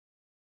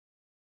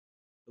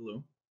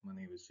Hello, my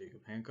name is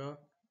Jacob Hancock,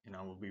 and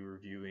I will be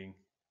reviewing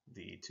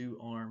the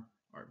two-arm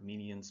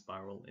Archimedean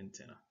spiral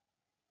antenna.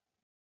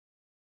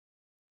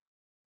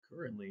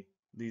 Currently,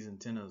 these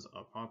antennas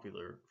are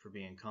popular for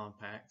being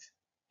compact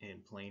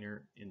and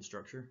planar in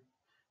structure,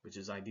 which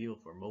is ideal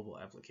for mobile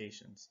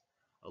applications,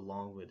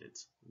 along with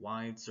its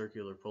wide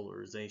circular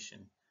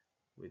polarization,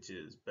 which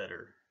is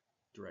better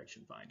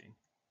direction finding.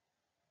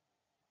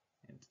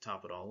 And to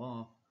top it all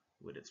off,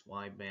 with its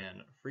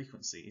wideband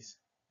frequencies,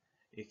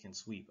 it can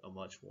sweep a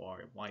much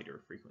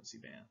wider frequency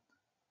band.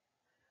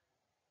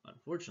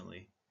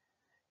 Unfortunately,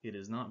 it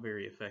is not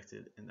very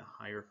effective in the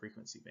higher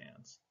frequency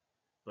bands,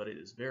 but it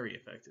is very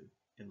effective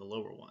in the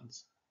lower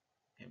ones.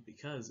 And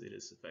because it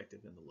is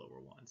effective in the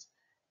lower ones,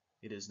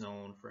 it is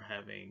known for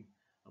having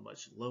a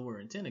much lower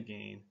antenna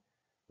gain,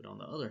 but on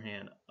the other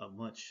hand, a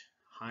much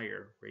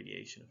higher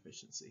radiation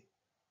efficiency.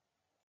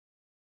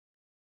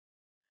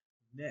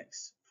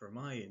 Next, for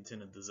my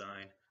antenna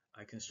design,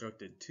 I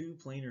constructed two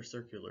planar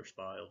circular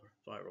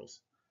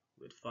spirals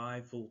with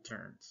 5 full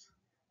turns,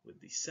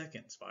 with the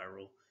second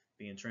spiral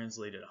being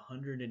translated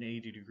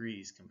 180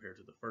 degrees compared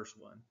to the first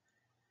one,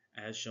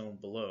 as shown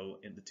below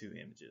in the two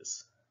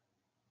images.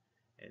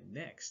 And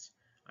next,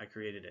 I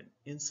created an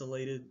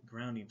insulated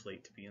grounding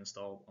plate to be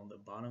installed on the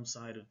bottom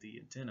side of the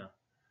antenna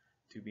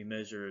to be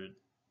measured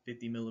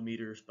 50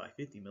 millimeters by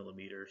 50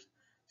 millimeters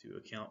to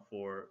account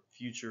for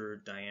future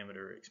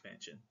diameter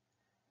expansion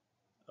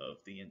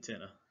of the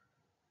antenna.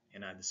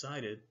 And I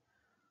decided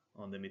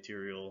on the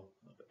material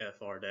of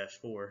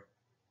FR-4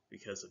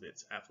 because of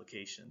its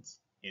applications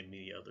in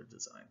many other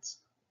designs.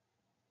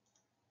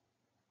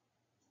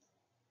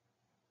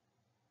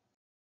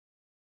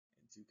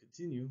 And to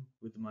continue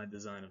with my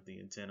design of the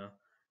antenna,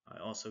 I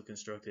also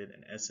constructed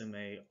an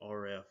SMA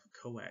RF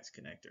coax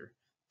connector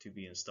to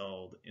be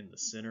installed in the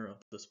center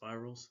of the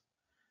spirals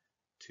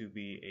to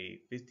be a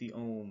 50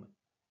 ohm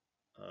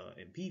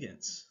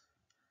impedance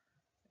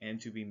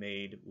and to be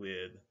made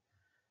with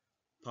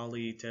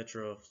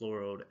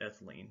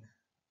polytetrafluoroethylene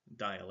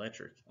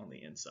dielectric on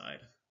the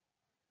inside,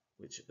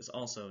 which is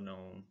also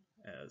known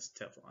as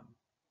Teflon.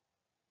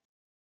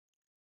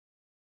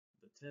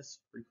 The test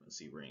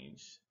frequency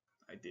range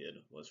I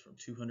did was from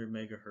 200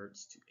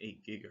 megahertz to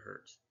 8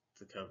 gigahertz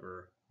to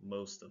cover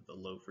most of the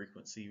low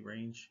frequency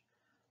range,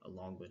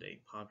 along with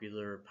a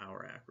popular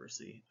power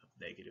accuracy of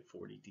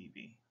 -40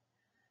 dB.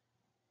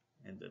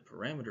 And the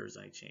parameters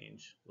I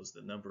changed was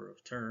the number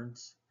of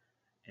turns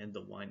and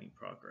the winding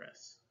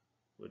progress,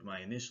 with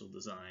my initial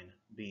design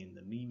being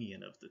the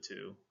median of the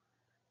two,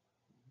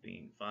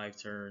 being 5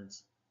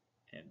 turns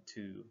and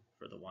 2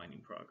 for the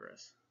winding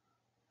progress.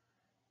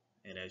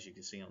 And as you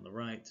can see on the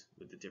right,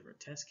 with the different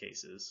test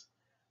cases,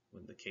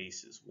 when the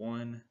case is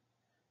 1,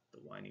 the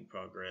winding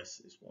progress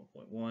is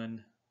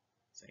 1.1,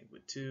 same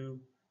with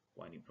 2,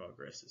 winding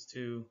progress is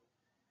 2,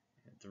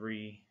 and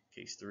 3,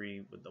 case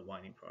 3, with the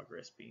winding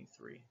progress being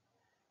 3.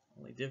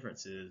 Only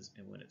difference is,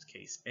 and when it's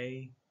case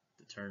A,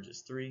 the turns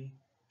is 3,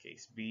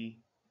 case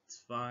B, it's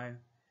 5,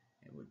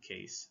 and with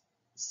case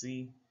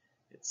C,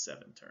 it's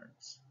 7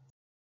 turns.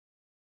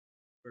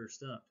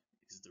 First up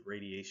is the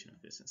radiation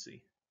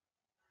efficiency,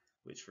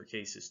 which for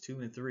cases 2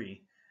 and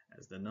 3,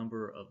 as the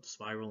number of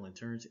spiral and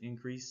turns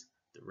increase,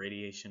 the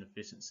radiation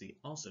efficiency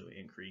also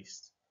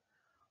increased,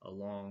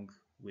 along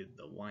with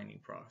the winding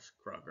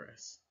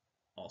progress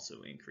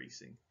also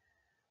increasing,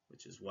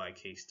 which is why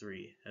case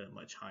 3 had a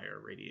much higher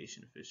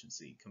radiation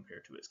efficiency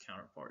compared to its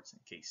counterparts in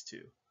case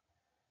 2,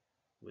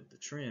 with the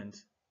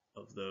trend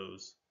of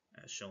those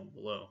as shown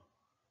below.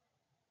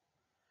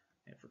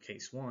 And for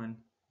case 1,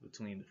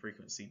 between the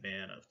frequency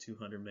band of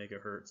 200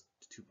 megahertz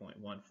to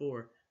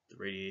 2.14, the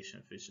radiation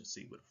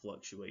efficiency would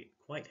fluctuate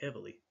quite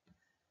heavily,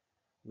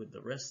 with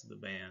the rest of the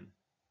band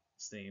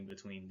staying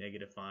between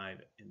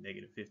 -5 and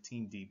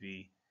 -15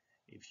 dB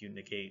if you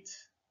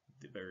negate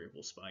the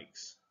variable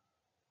spikes,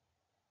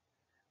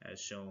 as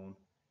shown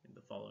in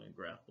the following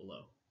graph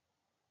below.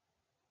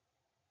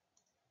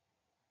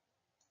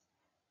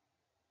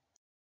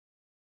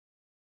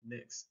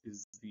 Next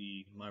is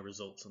my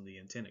results on the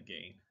antenna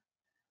gain,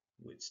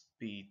 which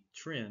the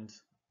trend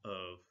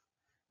of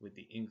with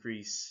the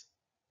increase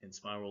in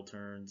spiral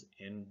turns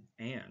and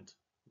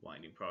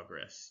winding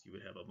progress, you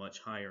would have a much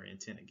higher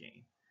antenna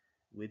gain,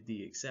 with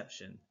the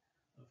exception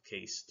of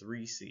case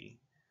 3C,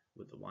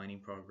 with the winding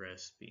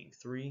progress being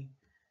 3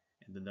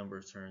 and the number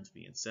of turns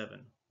being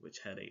 7, which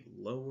had a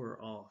lower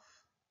off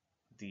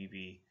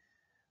dB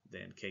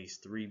than case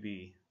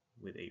 3B,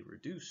 with a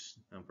reduced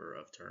number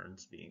of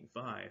turns being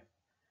 5,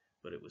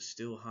 but it was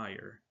still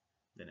higher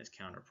than its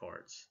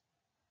counterparts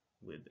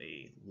with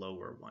a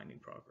lower winding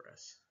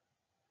progress,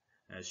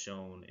 as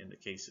shown in the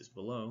cases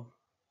below,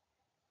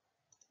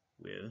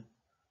 with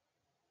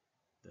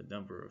the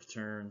number of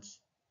turns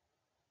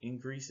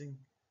increasing,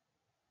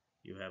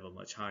 you have a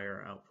much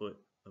higher output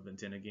of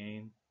antenna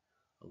gain,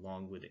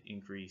 along with an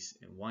increase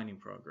in winding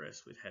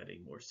progress, which had a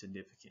more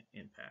significant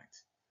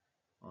impact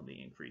on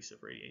the increase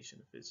of radiation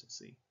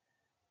efficiency.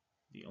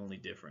 The only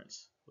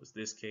difference was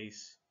this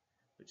case,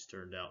 which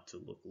turned out to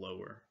look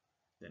lower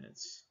than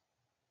its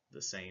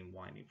the same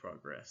winding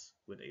progress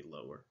with a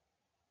lower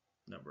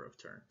number of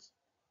turns.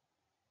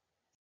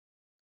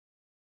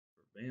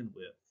 For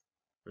bandwidth,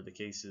 for the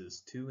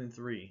cases 2 and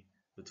 3,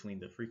 between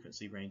the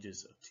frequency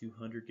ranges of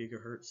 200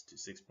 GHz to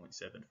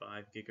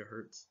 6.75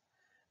 GHz,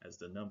 as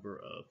the number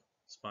of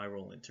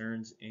spiral and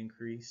turns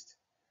increased,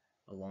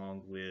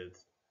 along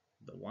with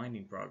the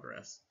winding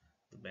progress,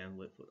 the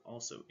bandwidth would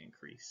also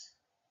increase.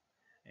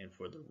 And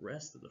for the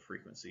rest of the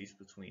frequencies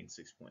between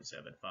 6.75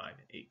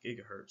 and 8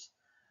 GHz,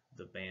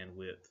 the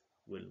bandwidth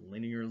would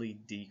linearly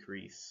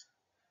decrease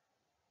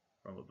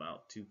from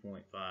about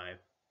 2.5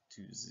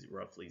 to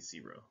roughly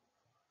 0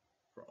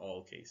 for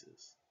all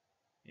cases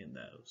in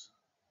those,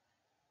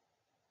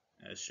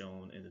 as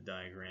shown in the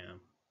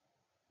diagram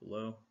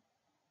below.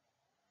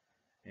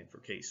 And for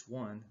case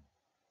 1,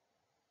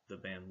 the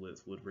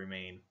bandwidth would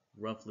remain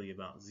roughly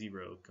about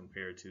 0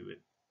 compared to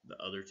the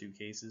other two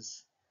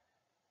cases.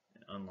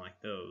 And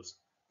unlike those,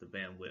 the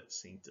bandwidth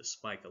seemed to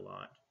spike a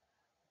lot,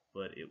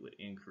 but it would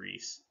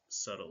increase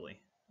subtly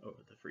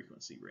over the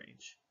frequency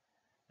range,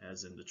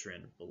 as in the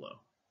trend below.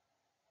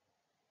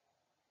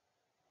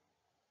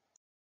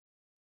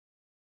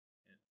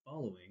 And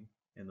following,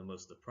 and the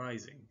most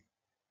surprising,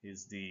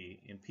 is the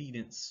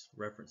impedance,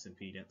 reference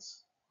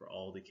impedance for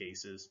all the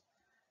cases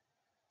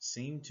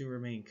seemed to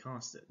remain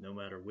constant no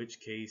matter which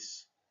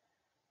case,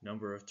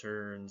 number of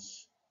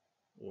turns,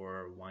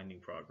 or winding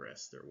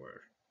progress there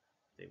were.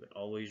 They would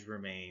always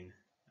remain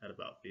at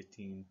about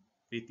 50.35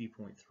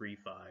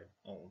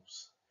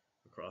 ohms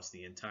across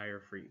the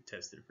entire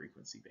tested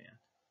frequency band.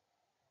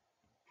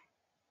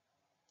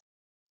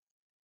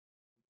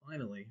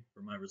 Finally,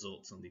 for my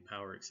results on the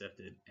power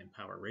accepted and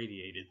power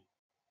radiated,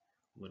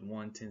 when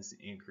one tends to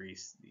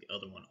increase, the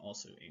other one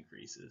also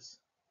increases.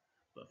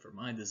 But for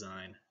my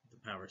design, the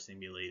power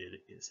simulated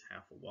is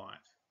half a watt.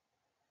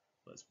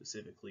 But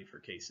specifically for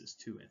cases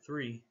 2 and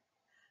 3,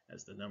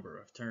 as the number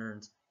of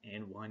turns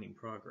and winding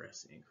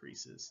progress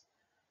increases,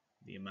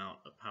 the amount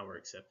of power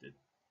accepted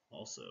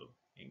also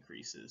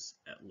increases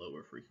at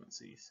lower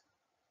frequencies.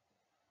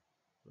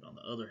 But on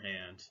the other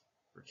hand,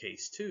 for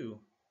case 2,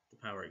 the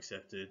power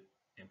accepted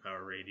and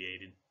power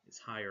radiated is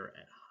higher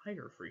at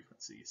higher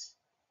frequencies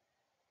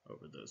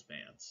over those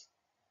bands.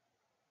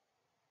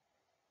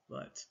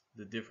 But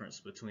the difference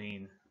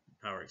between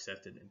power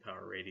accepted and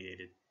power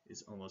radiated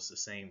is almost the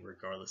same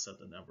regardless of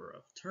the number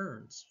of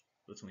turns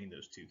between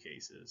those two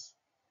cases.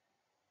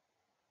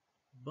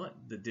 But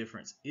the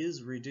difference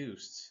is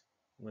reduced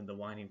when the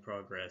winding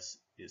progress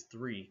is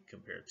 3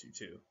 compared to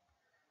 2,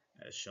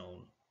 as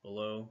shown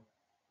below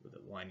with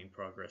a winding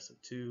progress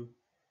of 2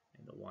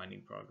 and the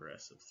winding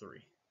progress of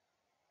 3.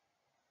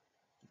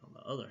 On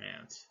the other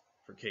hand,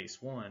 for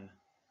case 1,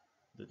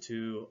 the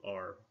two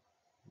are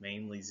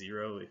mainly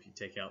 0 if you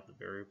take out the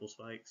variable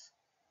spikes,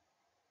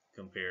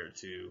 compared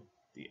to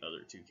the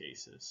other two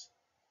cases,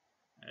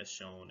 as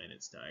shown in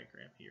its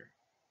diagram here.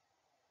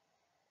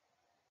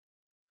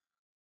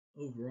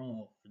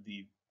 Overall, for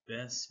the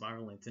best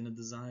spiral antenna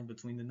design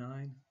between the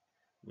 9,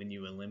 when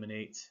you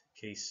eliminate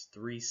case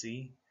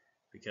 3C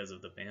because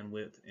of the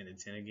bandwidth and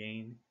antenna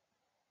gain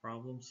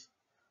problems,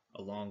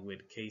 along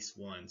with case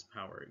 1's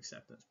power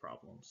acceptance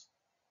problems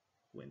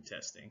when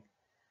testing,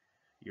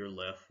 you're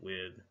left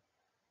with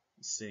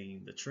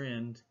seeing the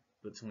trend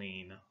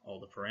between all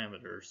the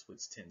parameters,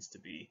 which tends to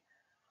be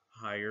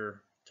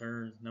higher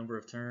number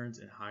of turns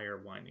and higher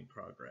winding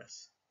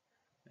progress.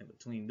 And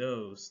between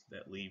those,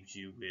 that leaves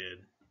you with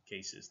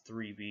cases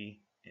 3B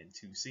and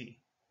 2C.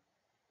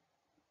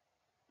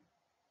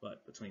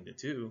 But between the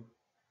two,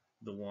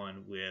 the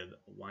one with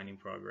a winding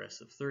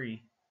progress of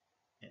 3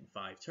 and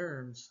 5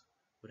 turns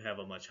would have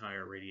a much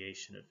higher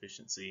radiation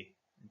efficiency,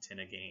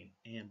 antenna gain,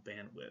 and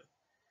bandwidth,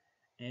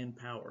 and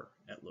power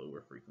at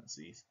lower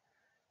frequencies,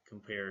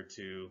 compared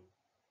to,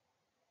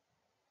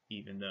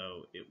 even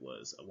though it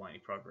was a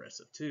winding progress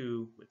of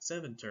 2 with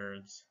 7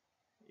 turns,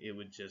 it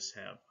would just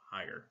have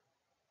higher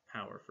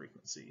power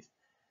frequencies.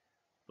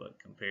 But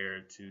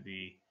compared to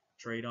the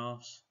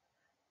trade-offs,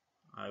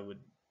 I would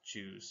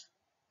choose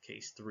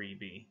case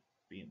 3B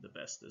being the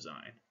best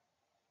design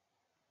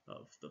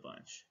of the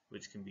bunch,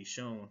 which can be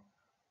shown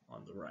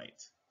on the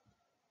right.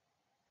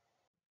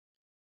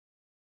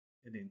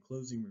 And in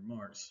closing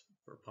remarks,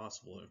 for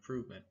possible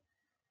improvement,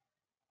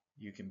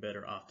 you can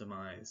better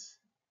optimize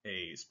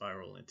a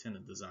spiral antenna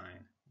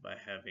design by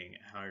having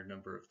a higher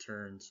number of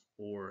turns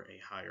or a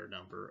higher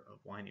number of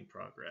winding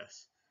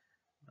progress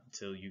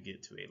until you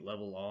get to a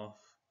level off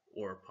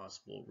or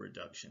possible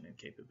reduction in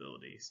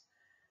capabilities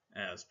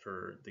as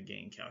per the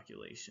gain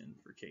calculation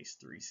for case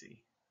 3C.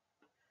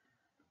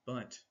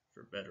 But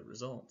for better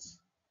results,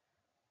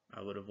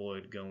 I would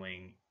avoid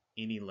going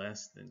any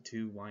less than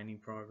 2 winding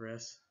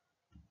progress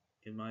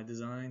in my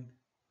design.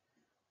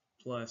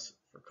 Plus,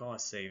 for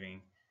cost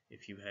saving,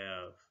 if you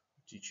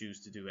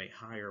choose to do a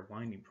higher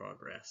winding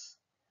progress,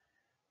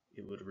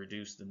 it would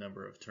reduce the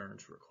number of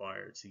turns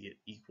required to get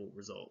equal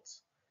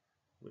results,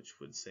 which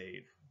would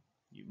save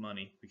you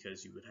money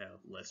because you would have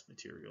less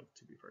material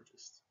to be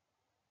purchased.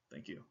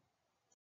 Thank you.